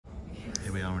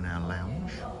here we are in our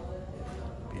lounge.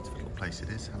 Beautiful little place it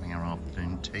is, having our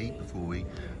afternoon tea before we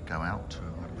go out.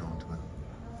 I'll go on to a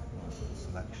nice little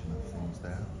selection of things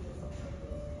there.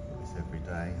 Do this every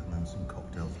day, and then some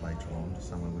cocktails later on, just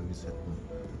somewhere where we sit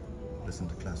and listen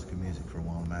to classical music for a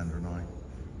while, Amanda and I.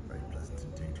 Very pleasant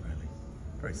indeed, really.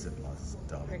 Very civilised,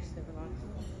 darling. Very civilised.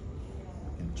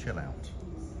 We can chill out.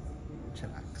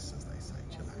 Chillax, as they say,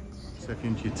 chillax. So if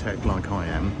you're into your tech like I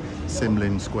am,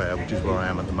 Simlin Square, which is where I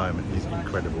am at the moment, is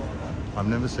incredible. I've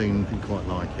never seen anything quite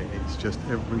like it. It's just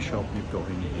every shop you've got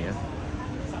in here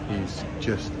is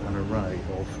just an array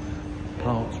of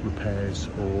parts, repairs,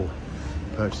 or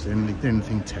purchasing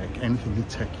anything tech, anything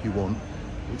tech you want.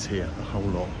 It's here, a whole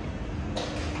lot.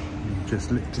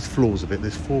 Just floors of it.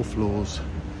 There's 4 floors.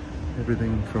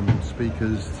 Everything from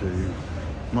speakers to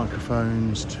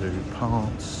microphones to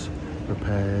parts,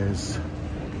 repairs,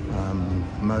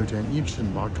 modem.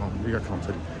 I can't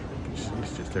tell you.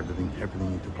 It's just everything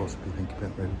you could possibly think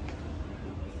about, really.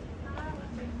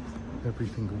 Every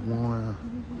single wire.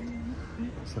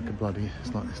 It's like a bloody.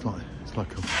 It's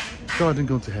like a guiding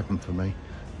God to heaven for me.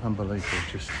 Unbelievable,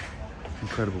 just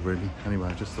incredible, really. Anyway,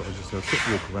 I just thought I'd just have a quick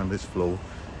walk around this floor.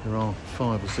 There are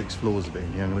 5 or 6 floors of it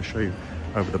in here. I'm going to show you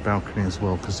over the balcony as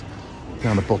well, because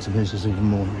down the bottom here there's even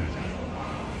more.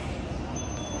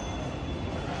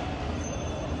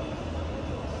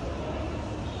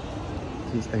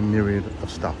 There's a myriad of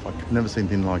stuff. I've never seen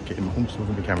anything like it in my home, so I'm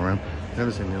going to camera around.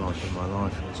 Never seen anything like it in my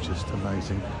life. It's just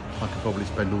amazing. I could probably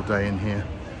spend all day in here,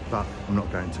 but I'm not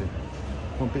going to.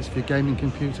 Want bits for your gaming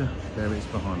computer? There it is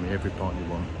behind me, every part you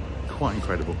want. Quite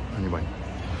incredible. Anyway,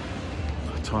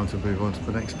 time to move on to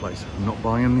the next place. I'm not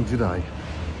buying anything today.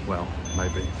 Well,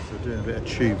 maybe. So we're doing a bit of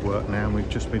tube work now. We've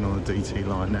just been on the DT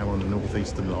line, now we're on the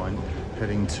northeastern line,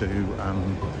 heading to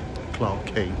Clarke,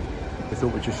 Quay. We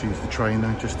thought we'd just use the train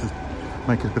though, just to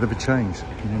make a bit of a change.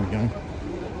 And here we go.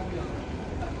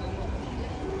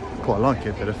 Quite like it,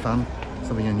 a bit of fun,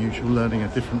 something unusual, learning a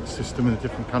different system in a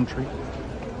different country.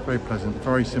 Very pleasant,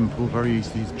 very simple, very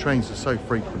easy. These trains are so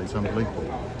frequent, it's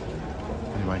unbelievable.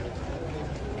 Anyway,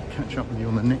 catch up with you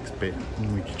on the next bit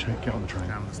and we can get on the train.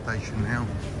 Down the station now.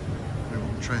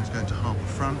 The train's going to Harbour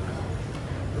Front.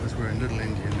 As we're in Little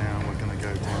India now, we're going to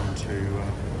go down to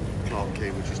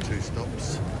Clarke, which is 2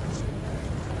 stops.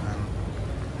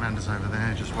 Amanda's over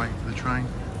there just waiting for the train.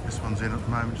 This one's in at the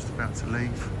moment, just about to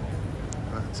leave.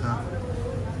 But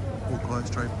all quite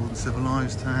straightforward and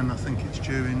civilised, and I think it's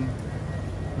due in.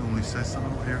 Normally says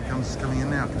something. Oh, here it comes, it's coming in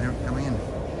now. I can hear it coming in.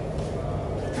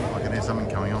 I can hear something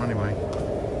coming on anyway.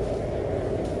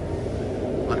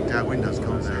 Blacked out windows,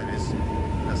 can't see it is.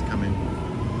 That's coming.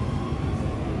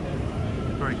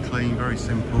 Very clean, very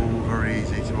simple, very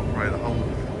easy to operate. The whole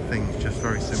thing's just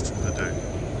very simple to do.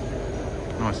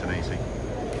 Nice and easy.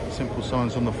 Simple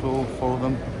signs on the floor, follow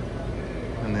them,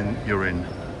 and then you're in.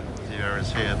 The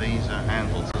areas here, these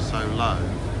handles are so low,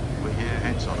 we hear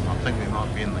heads on them. I think we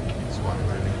might be in the kids one,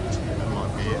 really. That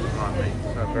might be it, might be.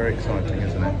 So very exciting,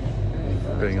 isn't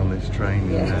it? Being on this train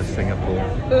in Singapore.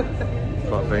 It's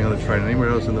like being on a train anywhere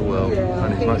else in the world,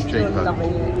 and it's much cheaper.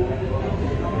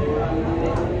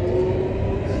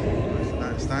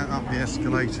 That's that, up the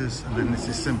escalators, and then it's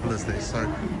as simple as this.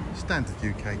 So, standard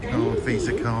UK card,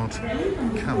 Visa card,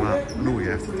 come up, and all you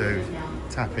have to do,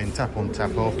 tap in, tap on,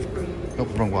 tap off. Oh,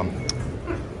 wrong one.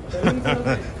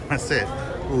 That's it,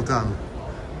 all done.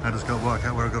 I just got to work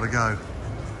out where I've got to go.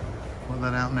 Work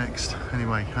that out next.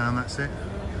 Anyway, that's it.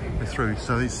 We're through.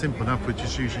 So it's simple enough. We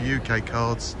just use your UK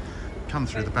cards, come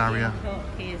through the barrier.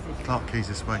 Clarke Quay's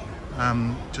this way.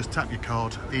 Just tap your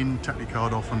card in, tap your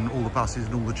card off, and all the buses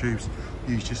and all the tubes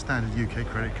use your standard UK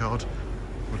credit card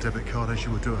or debit card as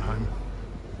you would do at home.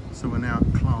 So we're now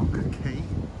at Clarke Quay,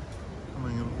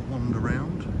 having a little wander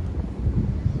around.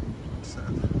 Set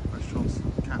of restaurants,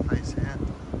 cafes here.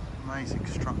 Amazing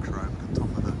structure over the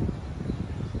top of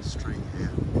the street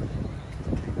here.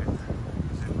 Keep it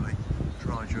presumably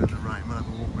dry during the rain. We'll have a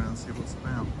walk around and see what's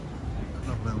about.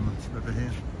 Lovely on the river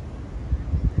here.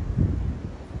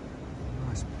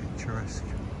 Nice picturesque,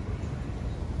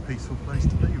 peaceful place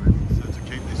to be, really. So to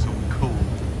keep this all cool,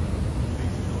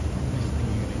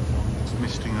 it's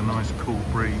misting a nice cool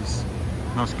breeze,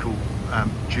 nice cool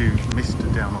dew mist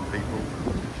down on people,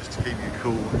 just to keep you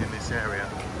cool in this area.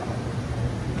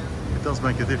 It does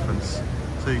make a difference.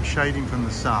 So you're shading from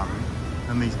the sun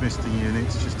and these misting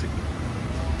units just to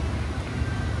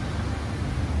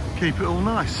keep it all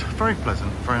nice. Very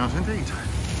pleasant, very nice indeed.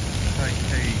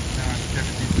 Satay, now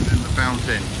everything's within the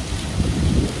fountain.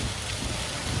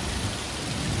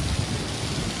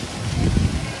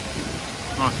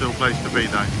 Nice little place to be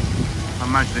though. I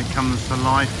imagine it comes to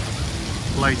life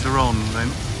later on then.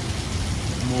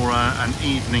 more an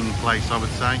evening place, I would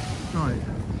say. Right,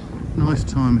 nice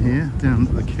time here down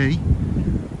at the quay.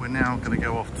 We're now going to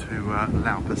go off to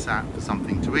Lau Pa Sat for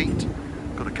something to eat.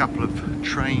 Got a couple of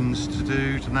trains to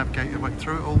do to navigate our way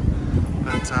through it all,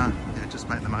 but yeah, just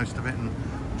make the most of it. And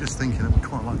just thinking that we'd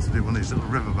quite like to do one of these little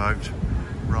riverboat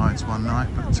rides one night,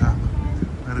 but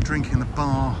we had a drink in the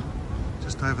bar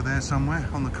just over there somewhere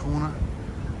on the corner.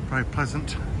 Very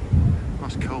pleasant,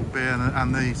 nice cold beer,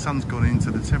 and the sun's gone in,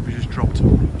 so the temperature's dropped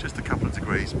just a couple of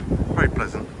degrees. Very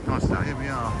pleasant, nice day. Here we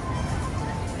are,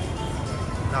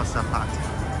 Lau Pa Sat.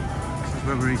 This is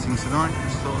where we're eating tonight.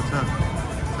 Just thought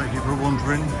I'd take you for a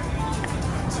wander in.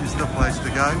 This is the place to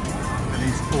go. It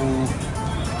is all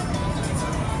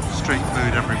street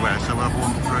food everywhere, so we'll have a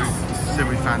wander through, see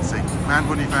what we fancy. Man,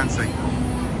 what do you fancy?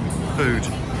 Food.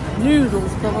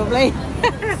 Noodles, probably.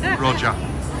 Roger.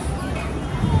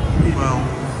 Well,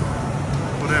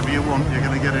 whatever you want, you're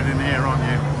going to get it in here, aren't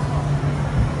you?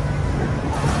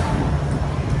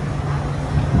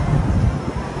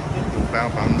 Little bao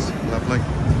buns, lovely.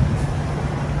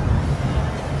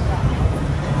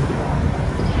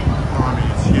 Blimey,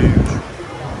 it's huge.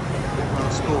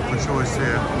 Well, sport for choice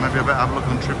here. Maybe I better have a look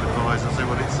on TripAdvisor and see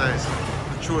what it says.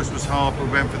 The choice was hard, but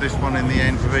we went for this one in the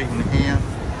end. We've eaten here.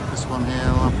 This one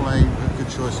here, lovely.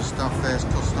 Good choice of stuff. There's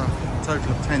cost a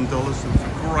total of $10. There was a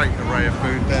great array of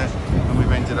food there, and we've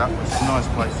ended up with a nice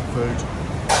place of food.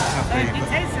 Happy. It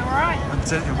tastes alright.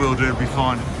 It will do, it'll be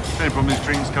fine. The only problem is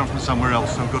drinks come from somewhere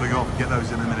else, so I've got to go off and get those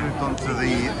in a minute. We've gone to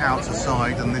the outer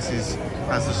side, and this is,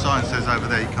 as the sign says over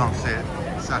there, you can't see it,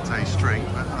 Satay Street,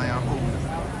 but they are all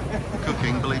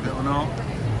cooking, believe it or not.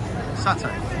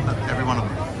 Satay, look, every one of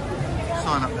them.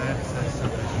 Sign up there, it says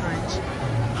Satay Street,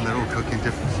 and they're all cooking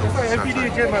different sorts of satay.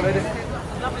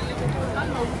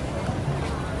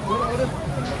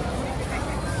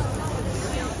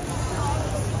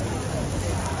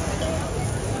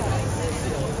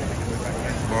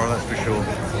 Tomorrow, that's for sure.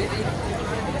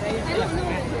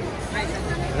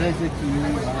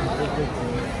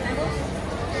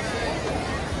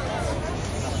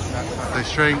 Satay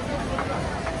Street.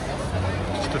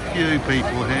 Just a few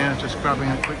people here, just grabbing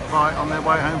a quick bite on their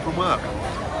way home from work.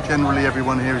 Generally,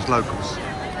 everyone here is locals.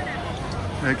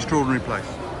 An extraordinary place.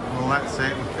 Well, that's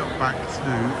it. We've got back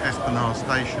to Esplanade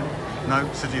Station. No,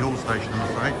 City Hall Station, I'm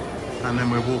afraid. And then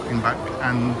we're walking back,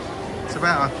 and it's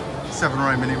about a 7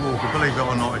 or 8 minute walk. But believe it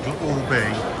or not, it'll all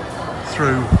be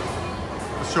through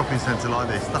a shopping centre like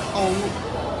this. The whole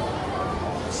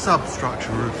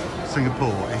substructure of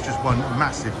Singapore is just one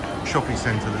massive shopping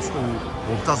centre that's all,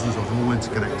 or dozens of them, all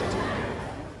interconnected.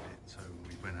 So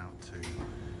we went out to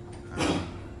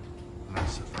Lau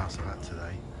Pa Sat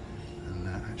today, and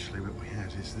actually what we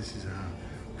had is, this is our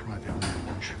private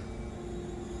lounge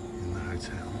in the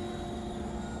hotel,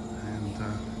 and oh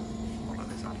look, I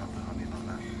love the honey like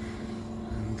that,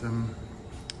 and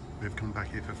we've come back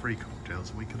here for free cocktails,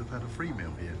 and we could have had a free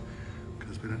meal here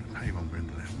because we don't pay when we're in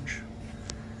the lounge.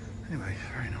 Anyway,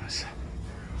 very nice.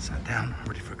 Sat down,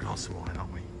 ready for a glass of wine,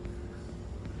 aren't we?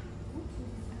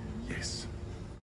 Yes.